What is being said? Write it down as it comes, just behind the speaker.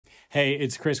Hey,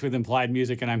 it's Chris with Implied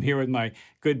Music, and I'm here with my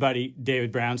good buddy,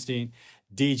 David Brownstein,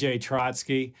 DJ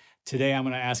Trotsky. Today, I'm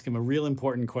going to ask him a real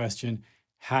important question.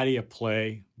 How do you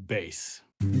play bass?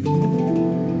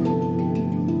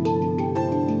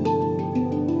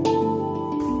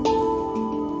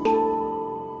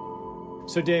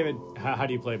 So, David, how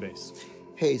do you play bass?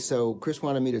 Hey, so Chris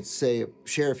wanted me to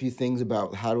share a few things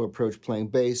about how to approach playing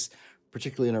bass,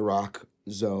 particularly in a rock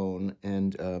zone.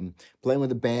 And playing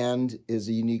with a band is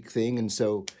a unique thing. And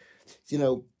so,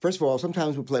 first of all,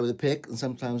 sometimes we play with a pick and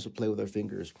sometimes we play with our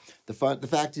fingers. The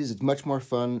fact is, it's much more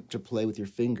fun to play with your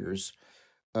fingers.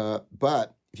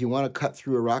 But if you want to cut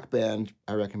through a rock band,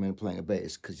 I recommend playing a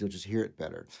bass because you'll just hear it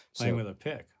better. Playing with a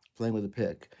pick? Playing with a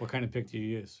pick. What kind of pick do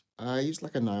you use? I use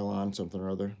like a nylon something or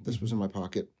other. This was in my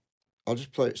pocket. I'll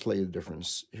just play the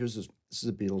difference. This is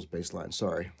a Beatles bass line,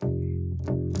 sorry.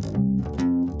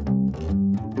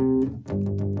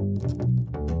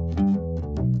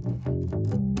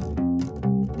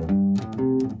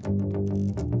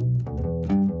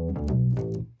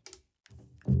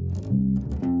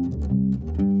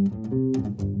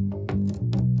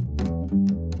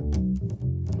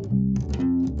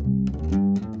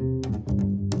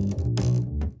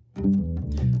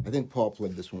 I think Paul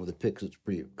played this one with a pick because it's a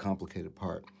pretty complicated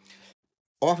part.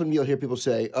 Often you'll hear people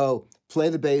say, oh, play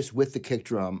the bass with the kick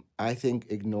drum. I think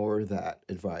ignore that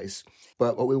advice.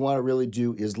 But what we want to really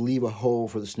do is leave a hole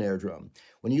for the snare drum.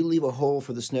 When you leave a hole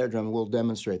for the snare drum, we'll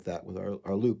demonstrate that with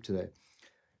our loop today.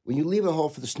 When you leave a hole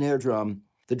for the snare drum,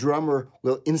 the drummer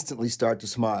will instantly start to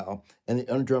smile, and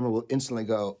the other drummer will instantly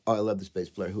go, oh, I love this bass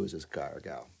player. Who is this guy or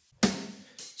gal?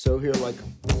 So here, like...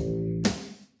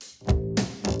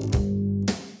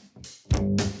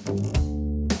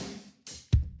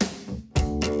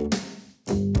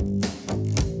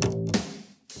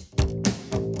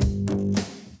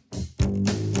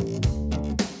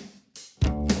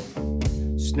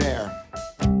 snare,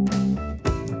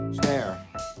 snare.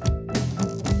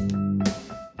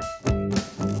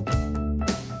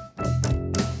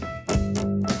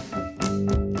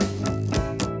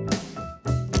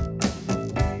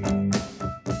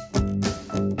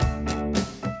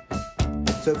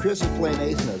 So Chris is playing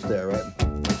eighth notes there, right?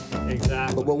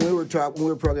 Exactly. But when we were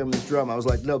programming this drum, I was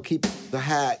like, no, keep the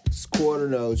hats quarter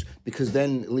notes because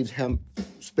then it leaves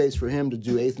space for him to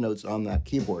do eighth notes on that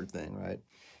keyboard thing, right?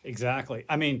 Exactly.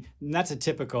 I mean, that's a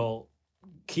typical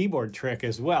keyboard trick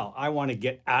as well. I want to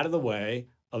get out of the way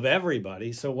of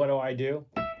everybody. So what do?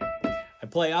 I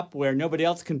play up where nobody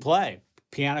else can play.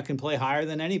 Piano can play higher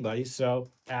than anybody.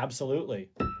 So absolutely.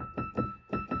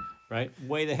 Right?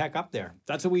 Way the heck up there.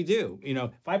 That's what we do. You know,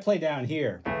 if I play down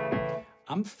here,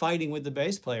 I'm fighting with the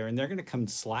bass player and they're going to come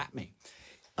slap me.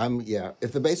 Yeah.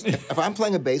 If I'm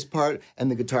playing a bass part and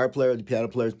the guitar player or the piano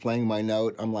player is playing my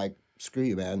note, I'm like, screw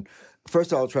you, man.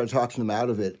 First, I'll try to talk them out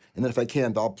of it, and then if I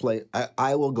can't, I'll play.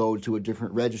 I will go to a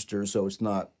different register so it's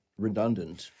not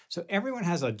redundant. So everyone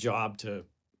has a job to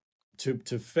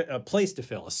fit, a place to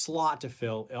fill, a slot to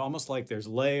fill. Almost like there's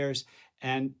layers,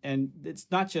 and it's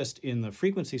not just in the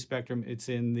frequency spectrum; it's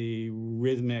in the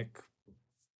rhythmic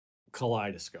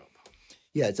kaleidoscope.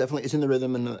 Yeah, it's in the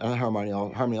rhythm and harmony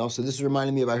also. This is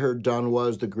reminding me of, I heard Don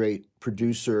Was, the great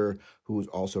producer, who was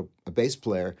also a bass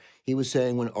player. He was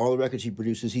saying when all the records he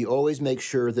produces, he always makes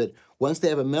sure that once they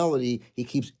have a melody, he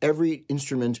keeps every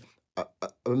instrument a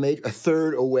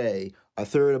third away, a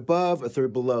third above, a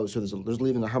third below. So there's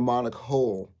leaving a harmonic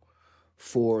hole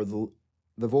for the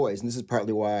voice. And this is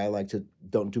partly why I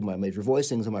don't do my major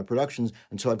voicings on my productions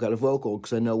until I've got a vocal,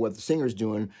 because I know what the singer's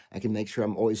doing. I can make sure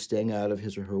I'm always staying out of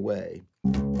his or her way.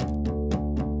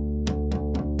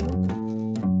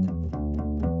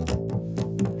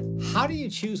 How do you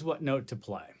choose what note to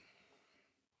play?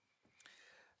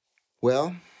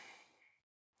 Well,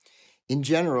 in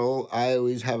general, I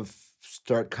always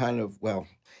start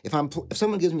if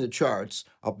someone gives me the charts,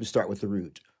 I'll start with the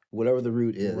root, whatever the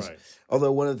root is. Right.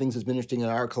 Although one of the things that's been interesting in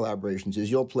our collaborations is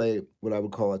you'll play what I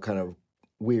would call a kind of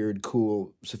weird,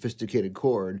 cool, sophisticated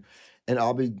chord, and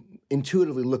I'll be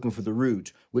intuitively looking for the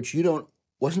root, which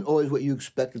wasn't always what you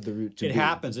expected the root to be. It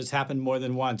happens. It's happened more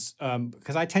than once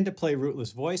because I tend to play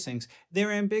rootless voicings.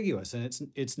 They're ambiguous,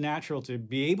 and it's natural to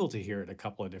be able to hear it a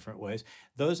couple of different ways.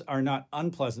 Those are not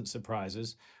unpleasant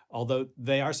surprises, although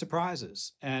they are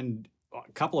surprises. And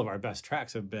a couple of our best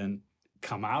tracks have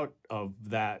come out of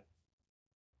that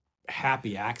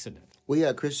happy accident. Well,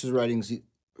 yeah, Chris's writing's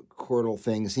chordal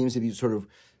thing seems to be sort of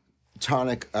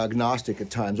tonic agnostic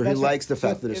at times, or he likes the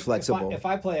fact that it's flexible. If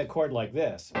I play a chord like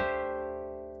this,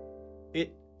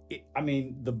 I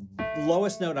mean, the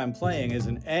lowest note I'm playing is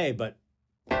an A, but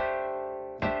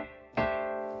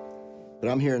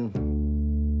I'm hearing.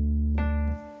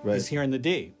 Right. is hearing the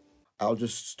D. I'll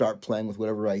just start playing with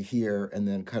whatever I hear and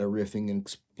then kind of riffing and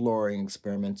exploring,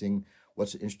 experimenting.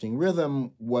 What's an interesting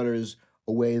rhythm? What is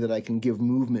a way that I can give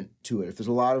movement to it? If there's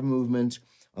a lot of movement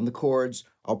on the chords,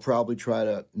 I'll probably try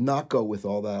to not go with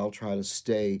all that. I'll try to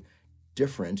stay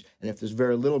different. And if there's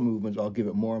very little movement, I'll give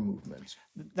it more movement.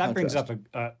 That brings up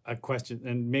a question,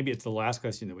 and maybe it's the last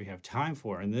question that we have time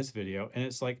for in this video, and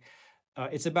it's like,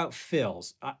 it's about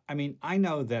fills. I mean, I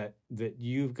know that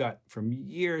you've got from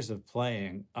years of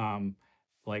playing,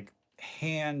 like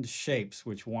hand shapes,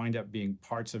 which wind up being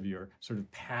parts of your sort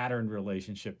of patterned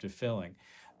relationship to filling.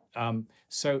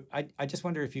 So I just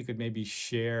wonder if you could maybe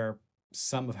share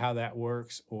some of how that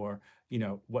works, or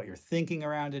what your thinking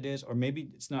around it is, or maybe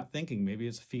it's not thinking, maybe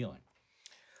it's feeling.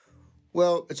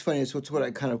 Well, it's funny. It's what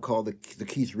I kind of call the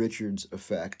Keith Richards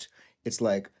effect. It's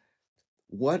like,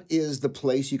 what is the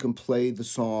place you can play the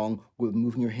song with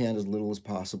moving your hand as little as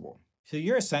possible? So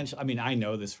you're essentially, I mean, I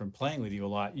know this from playing with you a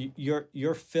lot.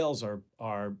 Your fills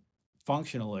are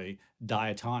functionally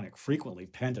diatonic, frequently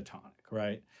pentatonic,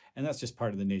 right? And that's just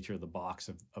part of the nature of the box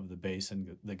of the bass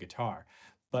and the guitar.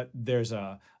 But there's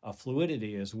a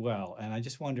fluidity as well. And I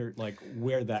just wonder, like,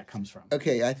 where that comes from.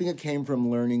 Okay, I think it came from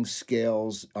learning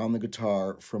scales on the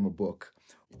guitar from a book.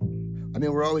 I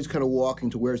mean, we're always kind of walking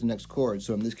to where's the next chord.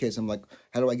 So in this case, I'm like,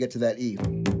 how do I get to that E?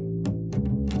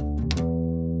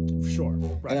 Sure,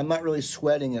 right. And I'm not really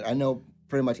sweating it. I know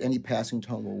pretty much any passing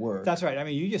tone will work. That's right. I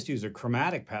mean, you just use a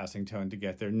chromatic passing tone to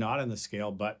get there, not in the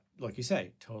scale, but like you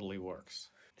say, totally works.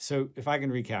 So if I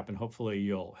can recap, and hopefully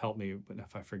you'll help me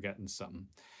if I'm forgetting something.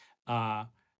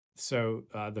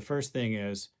 The first thing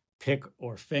is pick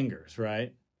or fingers,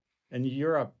 right? And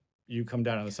Europe, you come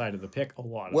down on the side of the pick a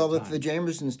lot. Well, of the the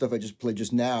Jamerson stuff I just played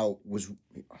just now was,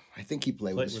 I think he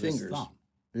played with his fingers. Thumb.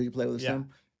 Did he play with his thumb?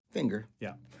 Finger.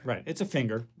 Yeah, right. It's a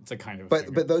finger. It's a kind of.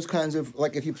 But those kinds of,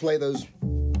 like, if you play those.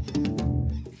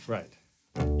 Right.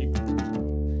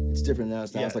 It's different now. It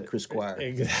sounds like Chris Squire.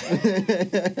 Exactly.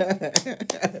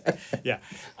 Yeah.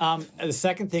 The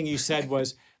second thing you said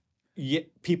was,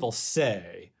 people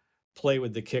say play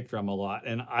with the kick drum a lot,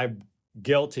 and I'm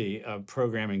guilty of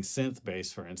programming synth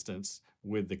bass, for instance,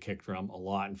 with the kick drum a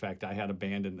lot. In fact, I had a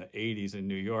band in the 80s in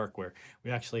New York where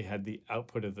we actually had the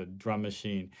output of the drum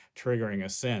machine triggering a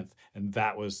synth, and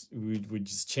that was, we'd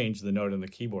just change the note on the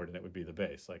keyboard and it would be the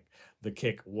bass. Like, the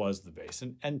kick was the bass.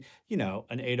 And an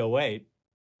 808,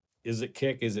 is it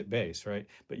kick, is it bass, right?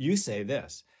 But you say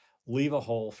this, leave a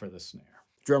hole for the snare.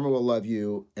 Drummer will love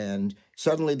you, and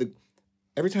suddenly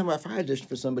every time if I audition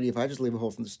for somebody, if I just leave a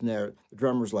hole from the snare, the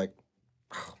drummer's like,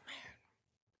 oh man.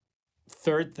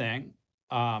 Third thing,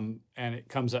 and it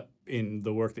comes up in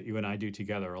the work that you and I do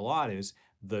together a lot, is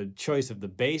the choice of the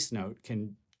bass note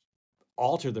can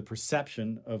alter the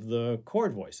perception of the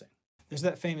chord voicing. There's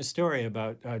that famous story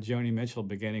about Joni Mitchell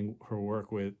beginning her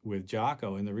work with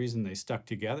Jaco, and the reason they stuck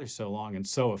together so long and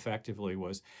so effectively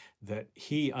was that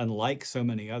he, unlike so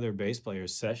many other bass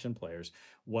players, session players,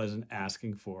 wasn't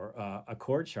asking for a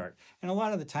chord chart. And a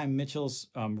lot of the time, Mitchell's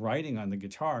writing on the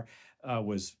guitar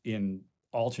was in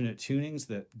alternate tunings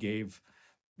that gave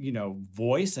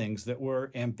voicings that were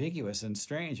ambiguous and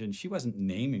strange, and she wasn't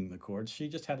naming the chords. She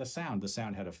just had a sound. The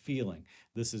sound had a feeling.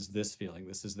 This is this feeling.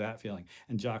 This is that feeling.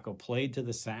 And Jaco played to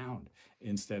the sound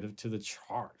instead of to the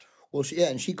chart. Well,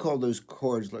 she called those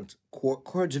chords like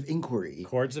chords of inquiry.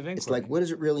 Chords of inquiry. It's like, what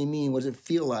does it really mean? What does it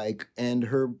feel like? And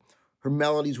her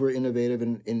melodies were innovative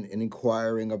in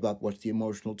inquiring about what's the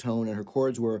emotional tone, and her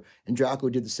chords were. And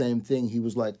Jaco did the same thing. He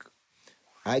was like,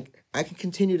 I can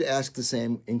continue to ask the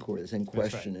same inquiry, the same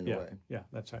question in a way. Yeah,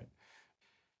 that's right.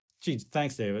 Geez,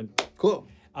 thanks, David. Cool.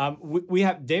 We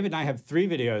have David and I have 3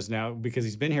 videos now because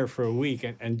he's been here for a week,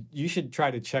 and you should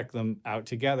try to check them out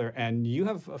together. And you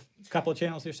have a couple of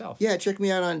channels yourself. Yeah, check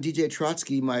me out on DJ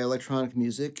Trotsky, my electronic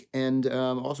music, and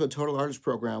also a Total Artist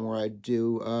program where I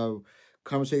do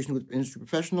conversation with industry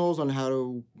professionals on how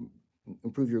to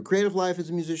improve your creative life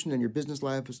as a musician and your business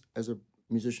life as a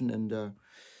musician. And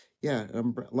yeah,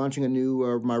 I'm launching a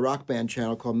new, my rock band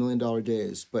channel called $1 Million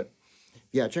Days. But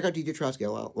yeah, check out DJ Trotsky.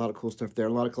 A lot of cool stuff there. A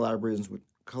lot of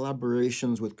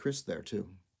collaborations with Chris there too.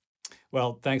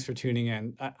 Well, thanks for tuning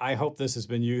in. I hope this has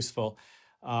been useful.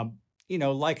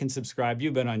 Like and subscribe.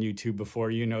 You've been on YouTube before.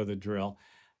 You know the drill.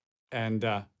 And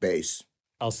bass.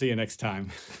 I'll see you next time.